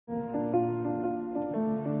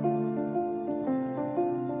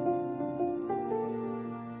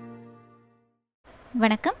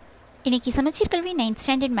வணக்கம். இன்னைக்கு சமச்சீர் கல்வி 9th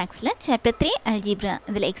ஸ்டாண்டர்ட் மேக்ஸில் சாப்டர் 3 அல்ஜிப்ரா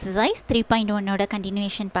இதில் எக்ஸசைஸ் 3.1ஓட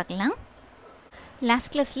கண்டினியூஷன் பார்க்கலாம்.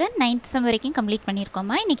 லாஸ்ட் கிளாஸில் 9th சம் வரைக்கும் கம்ப்ளீட்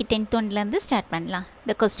பண்ணியிருக்கோமா. இன்றைக்கி 10th ஒன்லேருந்து ஸ்டார்ட் பண்ணலாம்.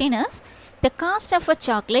 The question is the cost of a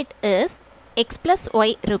chocolate is x plus y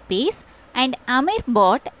rupees and Amir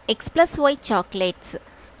bought x plus y chocolates.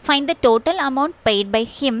 Find the total amount paid by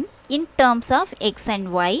him in terms of x and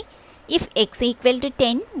y. If x equal to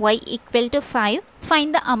 10, y equal to 5,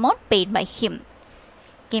 find the amount paid by him.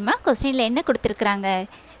 ஓகேம்மா, கொஸ்டினில் என்ன கொடுத்துருக்குறாங்க,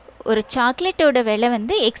 ஒரு சாக்லேட்டோட விலை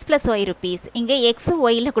வந்து X plus Y rupees. இங்கே X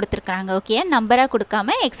while கொடுத்துருக்குறாங்க. Okay, நம்பராக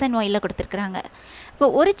கொடுக்காம எக்ஸ் அண்ட் ஒயில் கொடுத்துருக்குறாங்க. இப்போ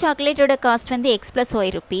ஒரு சாக்லேட்டோட காஸ்ட் வந்து X plus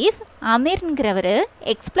Y rupees. அமீர்ங்கிறவர்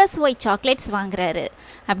X plus Y chocolates வாங்குறாரு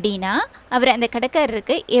அப்படின்னா அவர் அந்த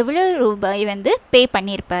கடைக்காரருக்கு எவ்வளோ ரூபாய் வந்து பே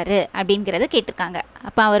பண்ணியிருப்பார் அப்படிங்கிறத கேட்டிருக்காங்க.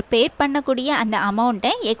 அப்போ அவர் பே பண்ணக்கூடிய அந்த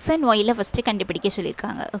அமௌண்ட்டை எக்ஸ் அண்ட் ஒயில் ஃபஸ்ட்டு கண்டுபிடிக்க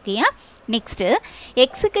சொல்லியிருக்காங்க. ஓகேயா, நெக்ஸ்ட்டு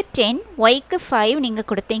எக்ஸுக்கு 10 ஒய்க்கு 5 நீங்கள்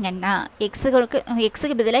கொடுத்தீங்கன்னா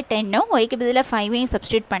எக்ஸுக்கு பதிலாக 10 ஒய்க்கு பதிலாக 5ஐயும்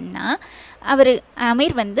சப்ஸ்டியூட் பண்ணால் அவர்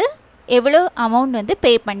அமீர் வந்து எவ்வளோ அமௌண்ட் வந்து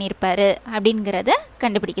பே பண்ணியிருப்பார் அப்படிங்கிறத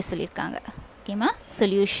கண்டுபிடிக்க சொல்லியிருக்காங்க. ஓகேம்மா,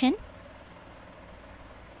 சொல்யூஷன்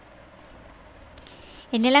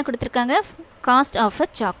என்னெல்லாம் கொடுத்துருக்காங்க. Cost of a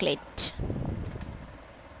chocolate.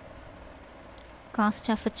 Cost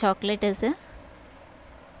of a chocolate is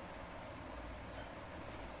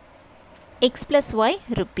x plus y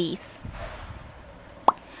rupees.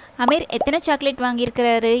 Amir எத்தனை chocolate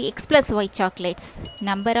வாங்கியிருக்கிறாரு, x plus y chocolates.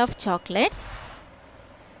 Number of chocolates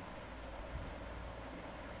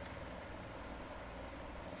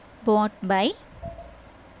bought by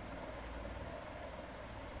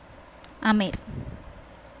Amir,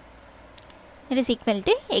 that is equal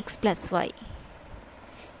to x plus y.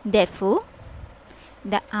 Therefore,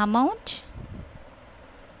 the amount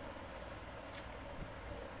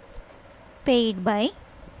paid by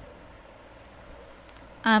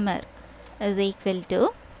Amir is equal to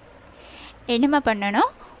என்னமா பண்ணணும்,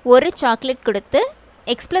 ஒரு chocolate கொடுத்து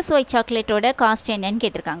X plus Y சாக்லேட்டோட cost என்னன்னு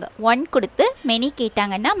கேட்டிருக்காங்க. 1 கொடுத்து many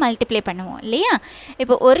கேட்டாங்கன்னா multiply பண்ணுவோம் இல்லையா.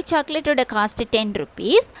 இப்போ ஒரு சாக்லேட்டோட காஸ்ட்டு 10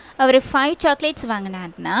 ருப்பீஸ். அவர் 5 சாக்லேட்ஸ்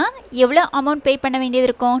வாங்கினார்னா எவ்வளோ அமௌண்ட் பே பண்ண வேண்டியது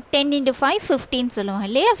இருக்கும். 10 × 5 15 சொல்லுவோம்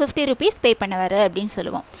இல்லையா. 50 ருப்பீஸ் பே பண்ணுவார் அப்படின்னு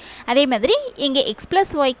சொல்லுவோம். அதே மாதிரி இங்கே எக்ஸ்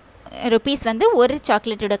ப்ளஸ் ஒய் ருப்பீஸ் வந்து ஒரு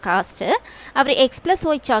சாக்லேட்டோட காஸ்ட்டு. அவர் எக்ஸ் ப்ளஸ்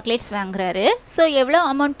ஒய் சாக்லேட்ஸ் வாங்குறாரு. ஸோ எவ்வளோ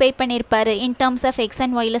அமௌண்ட் பே பண்ணியிருப்பார் in terms of X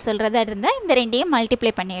and while சொல்கிறதா இருந்தால் இந்த ரெண்டையும்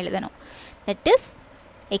மல்டிப்ளை பண்ணி எழுதணும். That is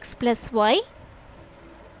x plus y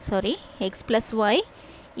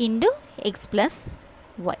into x plus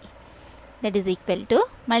y, that is equal to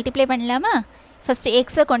multiply பண்ணலாமா. ஃபஸ்ட்டு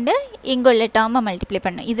எக்ஸை கொண்டு இங்கே உள்ள டேர்மை மல்டிப்ளை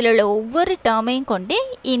பண்ணணும். இதில் உள்ள ஒவ்வொரு டேர்மையும் கொண்டு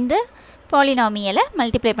இந்த பாலினாமியலை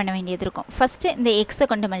மல்டிப்ளை பண்ண வேண்டியது இருக்கும். ஃபஸ்ட்டு இந்த எக்ஸை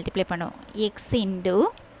கொண்டு மல்டிப்ளை பண்ணுவோம். எக்ஸ் இன்டு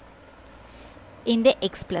இந்த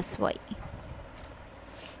எக்ஸ் ப்ளஸ் ஒய்.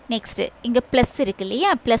 நெக்ஸ்ட்டு இங்கே ப்ளஸ் இருக்கு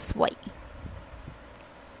இல்லையா, ப்ளஸ் ஒய்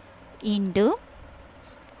இன்டு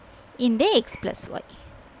இந்த எக்ஸ் ப்ளஸ் ஒய்.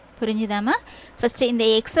 புரிஞ்சுதாம்மா. ஃபஸ்ட்டு இந்த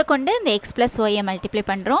எக்ஸை கொண்டு இந்த எக்ஸ் ப்ளஸ் ஒய்யை மல்டிப்ளை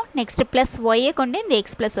பண்ணுறோம். நெக்ஸ்ட்டு ப்ளஸ் ஒய்யை கொண்டு இந்த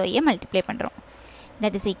எக்ஸ் ப்ளஸ் ஒய்யை மல்டிப்ளை பண்ணுறோம்.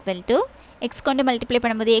 That is equal to X கொண்டு மல்டிப்ளை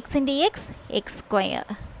பண்ணும்போது X into X X square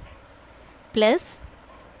plus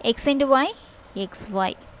X into Y X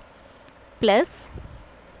Y plus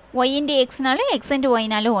Y into எக்ஸ்னாலும் X into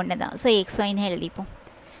ஒய்னாலும் ஒன்று தான். So X ஒய்னு எழுதிப்போம்.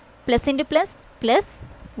 Plus into plus plus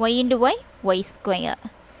Y into Y Y square.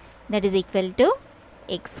 That is equal to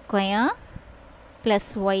x square plus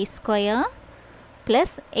y square plus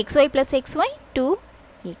xy plus xy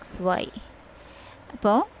 2xy.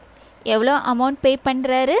 அப்போ எவ்வளோ amount pay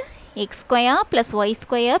பண்ணுறாரு, x square plus y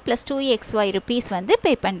square plus 2xy rupees வந்து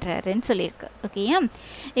பே பண்ணுறாருன்னு சொல்லியிருக்கு. ஓகேயா,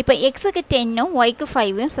 இப்போ எக்ஸுக்கு 10ம் ஒய்க்கு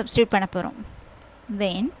 5ம் சப்ஸ்டியூட் பண்ண போகிறோம்.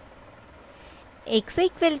 when x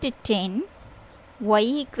equal to 10 y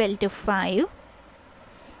equal to 5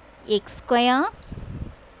 x square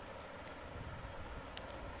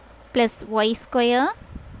plus y square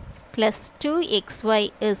plus 2xy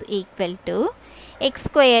is equal to x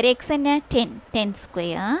square, x என்ன 10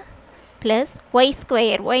 square plus y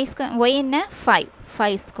square, y என்ன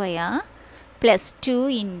 5 square plus 2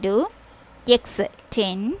 into x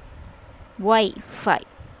 10 y 5.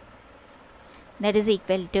 That is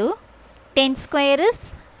equal to 10 square is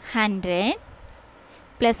 100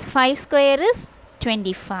 plus 5 square is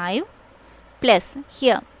 25 plus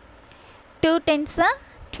here 2 tens are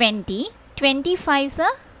 20, 25s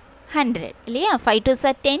are 100 இல்லையா. 5 2s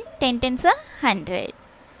are 10, 10 10s are 100.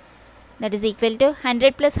 That is equal to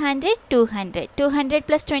 100 plus 100 200, 200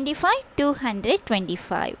 plus 25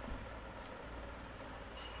 225.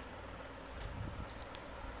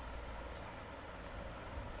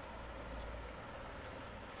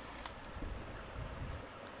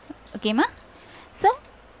 ஓகேம்மா. So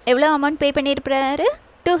எவ்வளோ amount pay பண்ணியிருப்பாரு?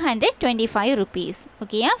 225 rupees.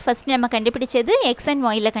 ஓகேயா? First நம்ம கண்டுபிடிச்சது X and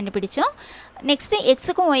while கண்டுபிடிச்சோம். Next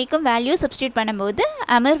எக்ஸுக்கும் ஒய்க்கும் value substitute பண்ணும்போது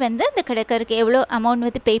அமர் வந்து இந்த கடைக்காரருக்கு எவ்வளோ அமௌண்ட்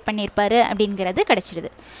வந்து பே பண்ணியிருப்பாரு அப்படிங்கிறது கிடச்சிடுது.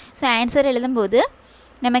 ஸோ ஆன்சர் எழுதும்போது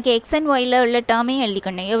நமக்கு எக்ஸ் அண்ட் ஒயில் உள்ள டேர்மையும்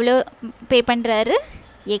எழுதிக்கணும். எவ்வளோ பே பண்ணுறாரு?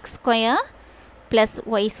 X square plus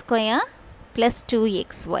Y square plus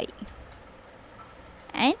 2xy.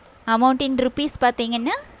 And amount in rupees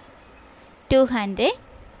பார்த்தீங்கன்னா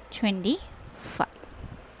 225.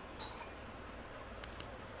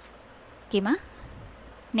 ஓகேமா?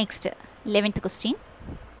 Next 11th question.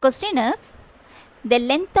 Question is, the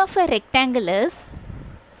length of a rectangle is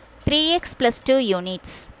 3x plus 2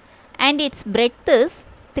 units and its breadth is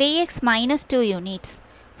 3x minus 2 units.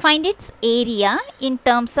 Find its area in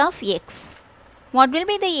terms of x. What will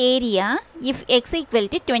be the area if x equal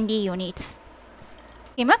to 20 units?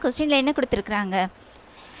 ஓகேமா? கொஸ்டினில் என்ன கொடுத்துருக்குறாங்க?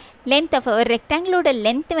 Length of ஒரு ரெக்டாங்கிளோட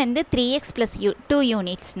length வந்து 3x plus 2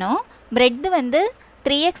 unitsனோ bread வந்து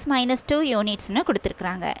 3x minus 2 unitsனு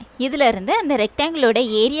கொடுத்துருக்குறாங்க. இதில் இருந்து அந்த ரெக்டாங்கிளோட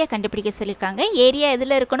ஏரியா கண்டுபிடிக்க சொல்லியிருக்காங்க. ஏரியா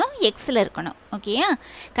எதில் இருக்கணும்? எக்ஸில் இருக்கணும். ஓகேயா?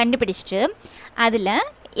 கண்டுபிடிச்சிட்டு அதில்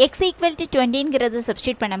எக்ஸ் ஈக்குவல் டு 20ங்கிறது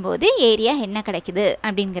சப்ஸ்டியூட் பண்ணும்போது ஏரியா என்ன கிடைக்குது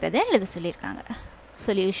அப்படிங்கிறத எழுத சொல்லியிருக்காங்க.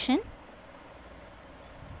 Solution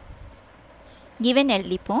given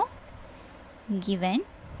எழுதிப்போம். Given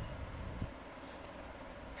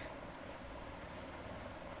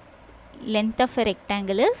length of a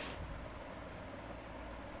rectangle is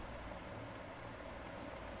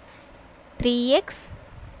 3x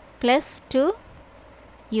plus 2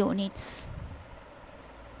 units.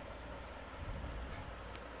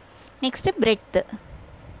 Next, breadth.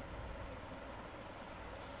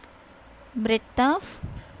 Breadth of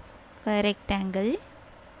a rectangle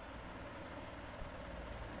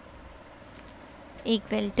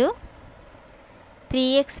equal to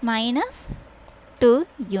 3x minus 2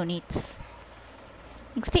 units.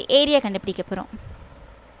 Next, area கண்டுபிடிக்க போறோம்.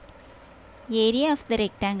 Area of the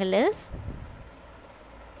rectangle is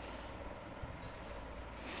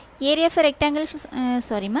area for rectangle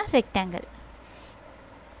rectangle.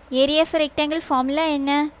 Area for rectangle formula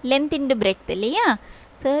என்ன? Length into breadth இல்லையா?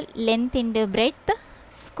 So length into breadth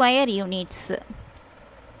square units.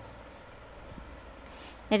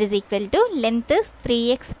 That is equal to length is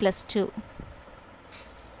 3x plus 2.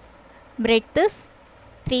 Breadth is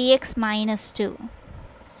 3x minus 2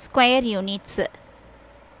 square units.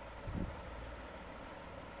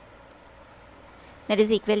 That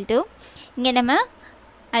is equal to இங்கே நம்ம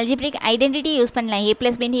algebraic identity use பண்ணலாம். a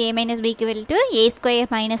plus b into a minus b equal to a square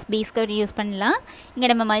minus b square use பண்ணலாம். இங்கே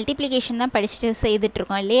நம்ம multiplication தான் படிச்சுட்டு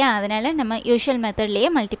செய்துட்ருக்கோம் இல்லையா? அதனால் நம்ம யூஷுவல் மெத்தட்லேயே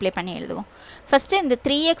மல்டிப்ளை பண்ணி எழுதுவோம். ஃபஸ்ட்டு இந்த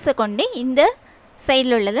 3xை கொண்டு இந்த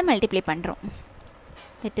சைடில் உள்ளதை மல்டிப்ளை பண்ணுறோம்.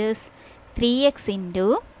 That is 3x into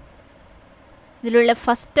இதில் உள்ள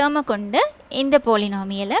ஃபஸ்ட் டேர்மை கொண்டு இந்த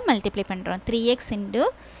போலினாமியலை மல்டிப்ளை பண்ணுறோம். 3x into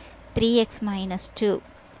 3x minus 2.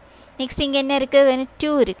 Next இங்கே என்ன இருக்குது?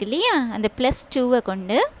 2 இருக்குது இல்லையா? அந்த ப்ளஸ் 2வை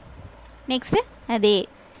கொண்டு நெக்ஸ்ட்டு அதே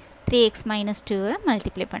 3x minus 2வை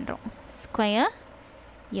மல்டிப்ளை பண்ணுறோம். Square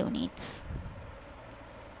units.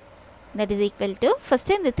 That is equal to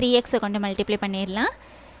first இந்த 3xை கொண்டு மல்டிப்ளை பண்ணிடலாம்.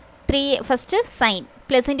 First sign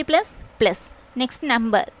plus into plus plus. Next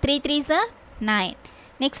number 3 3s are 9.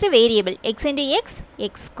 Next variable x into x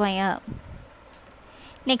square.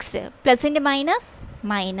 Next plus into minus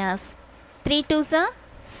minus. 3 2s are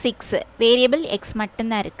 6. Variable x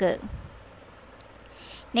மட்டும் தான் இருக்கு.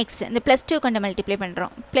 Next இந்த plus 2 கொண்டு multiply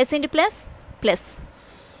பண்ணுறோம். Plus into plus plus.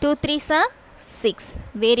 2 3s are 6.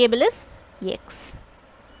 Variable is x.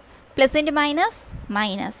 Plus into minus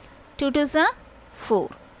minus. 2 2s are 4.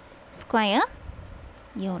 Square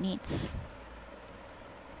units.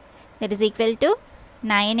 That is equal to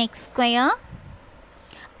 9x square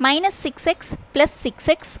minus 6x plus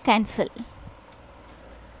 6x cancel.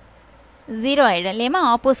 0 ஆயிடும் இல்லையா?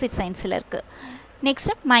 Opposite சைன்ஸில் இருக்குது.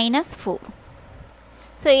 Next minus 4.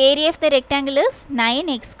 So area of the rectangle is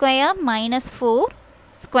 9x square minus 4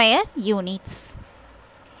 square units.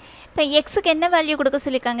 இப்போ எக்ஸுக்கு என்ன value கொடுக்க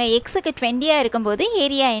சொல்லியிருக்காங்க? எக்ஸுக்கு 20 இருக்கும்போது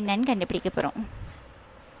ஏரியா என்னன்னு கண்டுபிடிக்க போகிறோம்.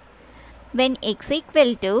 When x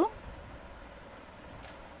equal to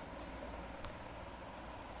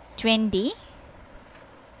 20,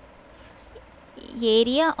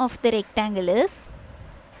 area of the rectangle is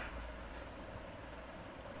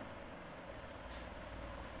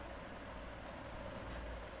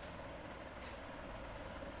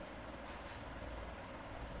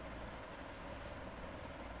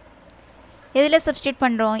இதில் சப்ஸ்டியூட்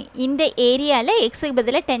பண்ணுறோம். இந்த ஏரியாவில் எக்ஸுக்கு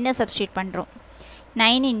பதிலாக 10 சப்ஸ்டியூட் பண்ணுறோம்.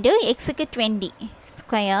 9 into எக்ஸுக்கு 20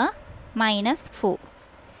 square minus 4.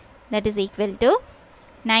 That is equal to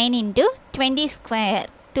 9 into 20 square,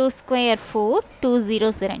 2 square 4, 2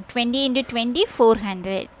 zeros 20 into 20,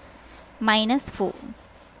 400 minus 4.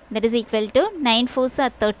 That is equal to 9 4s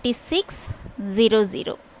are 36, 0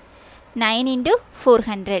 0. 9 into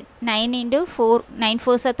 400, 9 into 4, 9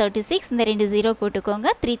 4s are 36, இந்த ரெண்டு 0 போட்டுக்கோங்க.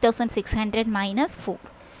 3600 minus 4.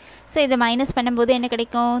 So இதை மைனஸ் பண்ணும்போது என்ன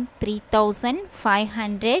கிடைக்கும்?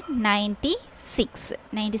 3596.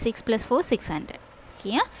 96 plus 4, 600.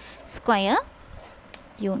 Okay, square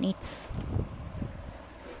units.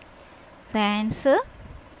 So answer,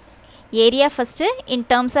 area first in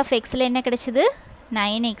terms of x ல என்ன கிடைச்சது?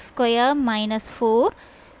 9x square minus 4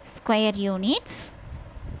 square units.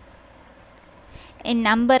 In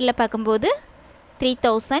number ல பார்க்கும்போது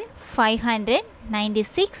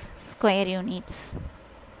 3596 square units.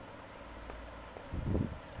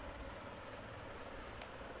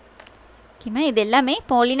 ஓகேமா, இது எல்லாமே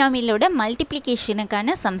பாலினாமியலோட மல்டிப்ளிகேஷனுக்கான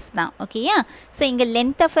சம்ஸ் தான். ஓகேயா? ஸோ இங்கே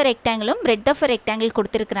length of a ரெக்டாங்கிளும் bread of a rectangle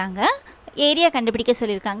கொடுத்துருக்குறாங்க. ஏரியா கண்டுபிடிக்க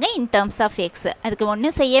சொல்லியிருக்காங்க இன் டர்ம்ஸ் ஆஃப் எக்ஸ். அதுக்கு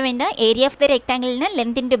ஒன்றும் செய்ய வேண்டாம். Area of the ரெக்டாங்கிள்னா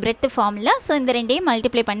length into bread formula. So இந்த ரெண்டையும்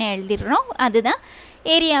மல்டிப்ளை பண்ணி எழுதிடுறோம். அதுதான்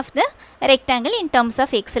area of the rectangle in terms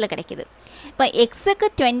of எக்ஸில் கிடைக்கிது. இப்போ எக்ஸுக்கு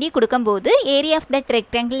 20 கொடுக்கும்போது ஏரியா ஆஃப் தட்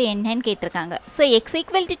ரெக்டாங்கிள் என்னன்னு கேட்டிருக்காங்க. ஸோ எக்ஸ்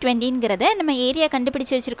ஈக்குவல் டு 20ங்கிறத நம்ம ஏரியா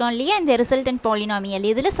கண்டுபிடிச்சி வச்சுருக்கோம் இல்லையா, இந்த ரிசல்டன்ட் பாலினாமியல்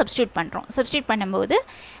இதில் சப்ஸ்டியூட் பண்ணுறோம். சப்ஸ்டியூட் பண்ணும்போது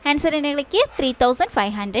ஆன்சர் என்ன கிடைக்கி?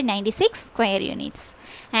 3596 ஸ்கொயர் யூனிட்ஸ்.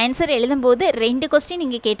 ஆன்சர் எழுதும்போது ரெண்டு கொஸ்டின்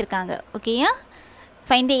இங்கே கேட்டிருக்காங்க. ஓகேயா?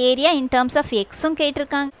 Find the area in terms of x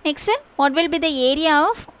கேட்டிருக்காங்க. Next, what will be the area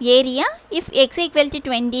of area if x equal to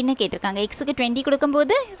 20 ன்னு கேட்டிருக்காங்க. xக்கு 20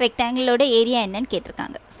 கொடுக்கும்போது ரெக்டாங்கிளோட ஏரியா என்னன்னு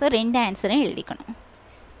கேட்டிருக்காங்க. ஸோ ரெண்டு ஆன்சரும் எழுதிக்கணும்.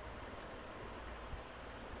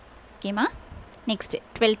 ஓகேமா? Next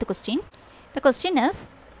 12th question. The question is,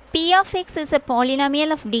 p of x is a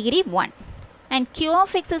polynomial of degree 1 and q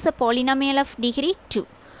of x is a polynomial of degree 2.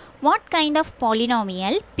 What kind of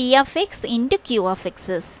polynomial p of x into q of x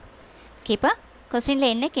is? ஓகேப்பா,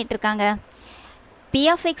 கொஸ்டினில் என்ன கேட்டிருக்காங்க? p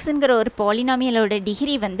of xங்கிற ஒரு பாலினாமியலோட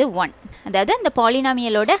degree வந்து 1. அதாவது அந்த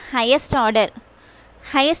பாலினாமியலோட highest order,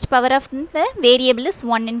 highest power of the variable is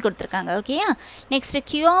 1ன்னு கொடுத்துருக்காங்க. ஓகேயா? நெக்ஸ்ட்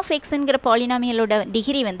q of xங்கிற பாலினாமியலோட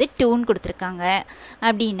டிகிரி வந்து 2ன்னு கொடுத்துருக்காங்க.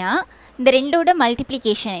 அப்படின்னா இந்த ரெண்டோட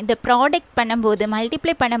மல்டிப்ளிகேஷன், இந்த ப்ராடக்ட் பண்ணும்போது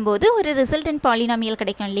மல்டிப்ளை பண்ணும்போது ஒரு ரிசல்டன்ட் பாலினாமியல்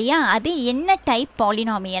கிடைக்கும் இல்லையா, அது என்ன டைப்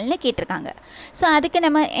பாலினாமியல்னு கேட்டிருக்காங்க. ஸோ அதுக்கு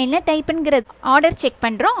நம்ம என்ன டைப்புங்கிற ஆர்டர் செக்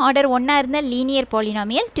பண்ணுறோம். ஆர்டர் 1ஆக இருந்தால் லீனியர்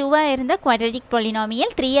பாலினாமியல், 2ஆக இருந்தால் குவாட்ரடிக்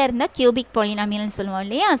பாலினாமியல், 3ஆக இருந்தால் கியூபிக் பாலினாமியல்னு சொல்லுவோம்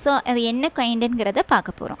இல்லையா. ஸோ அது என்ன கைண்டுங்கிறத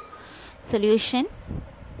பார்க்க போகிறோம். Solution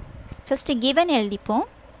first given எழுதிப்போம்.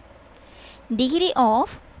 Degree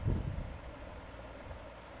of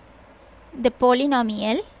the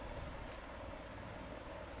polynomial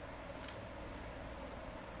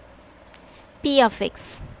p of x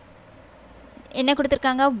என்ன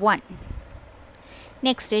கொடுத்துருக்காங்க? 1.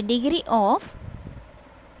 Next degree of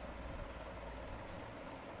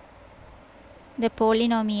the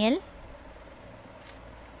polynomial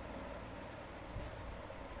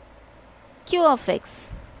q of x,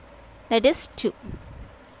 that is 2.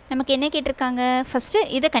 நமக்கு என்ன கேட்டிருக்காங்க? ஃபஸ்ட்டு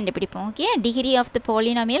இதை கண்டுபிடிப்போம். Okay, degree of the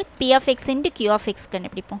polynomial p of x into q of x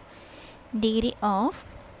கண்டுபிடிப்போம். Degree of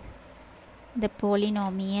the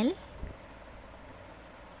polynomial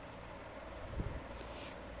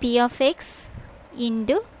p of x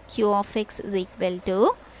into q of x is equal to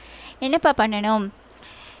என்னப்பா பண்ணணும்?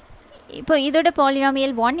 இப்போ இதோட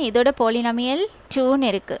பாலினாமியல் 1, இதோட பாலினாமியல் 2ன்னு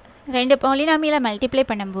இருக்குது. ரெண்டு பாலினாமியலை மல்டிப்ளை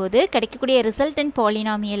பண்ணும்போது கிடைக்கக்கூடிய ரிசல்டன்ட்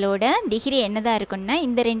பாலினாமியலோட டிகிரி என்னதான் இருக்குன்னா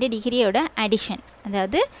இந்த ரெண்டு டிகிரியோட அடிஷன்.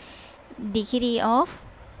 அதாவது degree of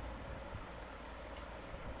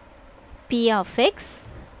p of x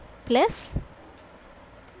plus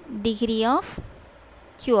degree of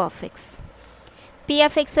q of x. p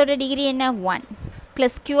of x ஓட டிகிரி என்ன? 1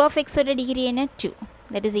 plus q of x ஓட டிகிரி என்ன? 2.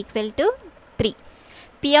 that is equal to 3.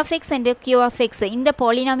 p of x and q of x இந்த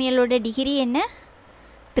பாலினாமியலோட degree என்ன?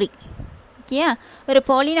 3. Okay, ஒரு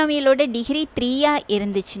பாலினாமியலோட degree 3ஆ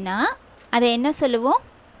இருந்துச்சுன்னா அதை என்ன சொல்லுவோம்?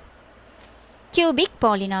 Cubic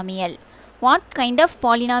polynomial. What kind of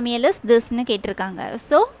polynomial is திஸ்ன்னு கேட்டிருக்காங்க.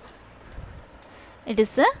 So it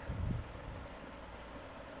is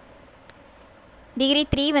degree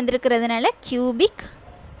 3 வந்திருக்கிறதுனால cubic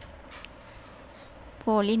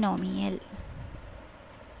polynomial.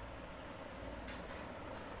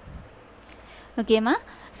 ஓகேம்மா?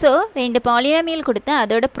 ஸோ ரெண்டு பாலினாமியல் கொடுத்தா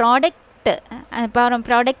அதோட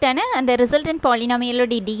ப்ராடக்டான அந்த ரிசல்டன்ட்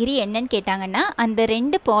பாலினாமியலோட டிகிரி என்னன்னு கேட்டாங்கன்னா அந்த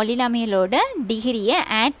ரெண்டு பாலினாமியலோட டிகிரியை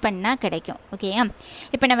ஆட் பண்ணால் கிடைக்கும். ஓகேயா?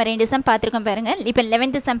 இப்போ நம்ம ரெண்டு சம் பார்த்துருக்கோம் பாருங்கள். இப்போ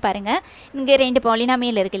 11th சம் பாருங்கள். இங்கே ரெண்டு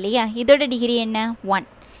பாலினாமியல் இருக்குது இல்லையா, இதோட டிகிரி என்ன? 1.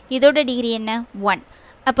 இதோட டிகிரி என்ன? 1.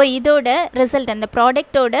 அப்போ இதோட ரிசல்ட் அந்த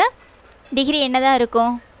ப்ராடக்டோட டிகிரி என்னதான்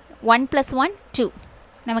இருக்கும் 1 + 1 2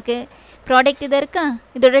 நமக்கு ப்ராடக்ட் இது இருக்கா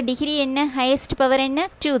இதோட டிகிரி என்ன ஹையஸ்ட் பவர் என்ன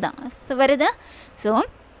 2 தான் ஸோ வருதா ஸோ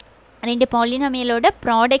ரெண்டு பாலினாமியலோட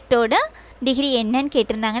ப்ராடக்டோட டிகிரி என்னன்னு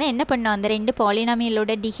கேட்டிருந்தாங்கன்னா என்ன பண்ணோம் அந்த ரெண்டு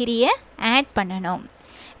பாலினாமியலோட டிகிரியை ஆட் பண்ணணும்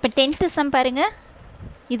இப்போ 10th சம் பாருங்கள்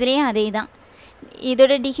இதுலேயும் அதே தான்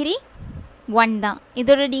இதோட டிகிரி 1 தான்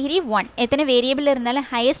இதோட டிகிரி 1 எத்தனை வேரியபிள் இருந்தாலும்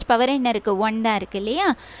ஹையஸ்ட் பவர் என்ன இருக்குது 1 தான் இருக்குது இல்லையா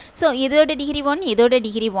ஸோ இதோட டிகிரி 1 இதோட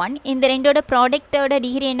டிகிரி 1 இந்த ரெண்டோட ப்ராடக்டோட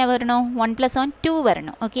டிகிரி என்ன வரணும் 1 + 1 2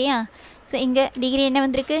 வரணும் ஓகேயா ஸோ இங்கே டிகிரி என்ன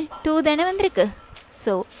வந்திருக்கு 2 தானே வந்திருக்கு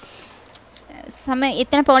ஸோ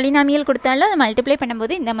எத்தனை பாலினாமியல் கொடுத்தாலும் அதை மல்டிப்ளை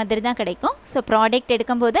பண்ணும்போது இந்த மாதிரி தான் கிடைக்கும் ஸோ ப்ராடக்ட்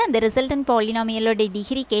எடுக்கும்போது அந்த ரிசல்டன் பாலினாமியலோட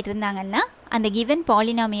டிகிரி கேட்டிருந்தாங்கன்னா அந்த கிவன்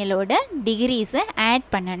பாலினாமியலோட டிகிரிஸை ஆட்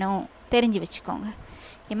பண்ணணும் தெரிஞ்சு வச்சுக்கோங்க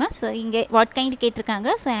ஓகேம்மா ஸோ இங்கே வாட் கைண்ட் கேட்டிருக்காங்க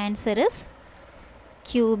so answer is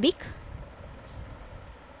cubic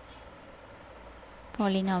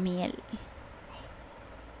polynomial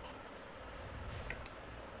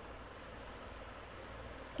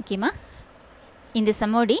ஓகேம்மா இந்த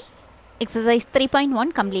சம்மோடி எக்ஸசைஸ்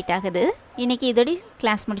 3.1 கம்ப்ளீட் ஆகுது இன்றைக்கி இதோட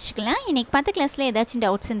கிளாஸ் முடிச்சுக்கலாம் இன்றைக்கி பார்த்த கிளாஸில் ஏதாச்சும்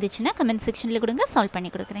டவுட்ஸ் இருந்துச்சுன்னா கமெண்ட் செக்ஷனில் கொடுங்க சால்வ்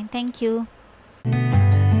பண்ணி கொடுக்குறேன் தேங்க்யூ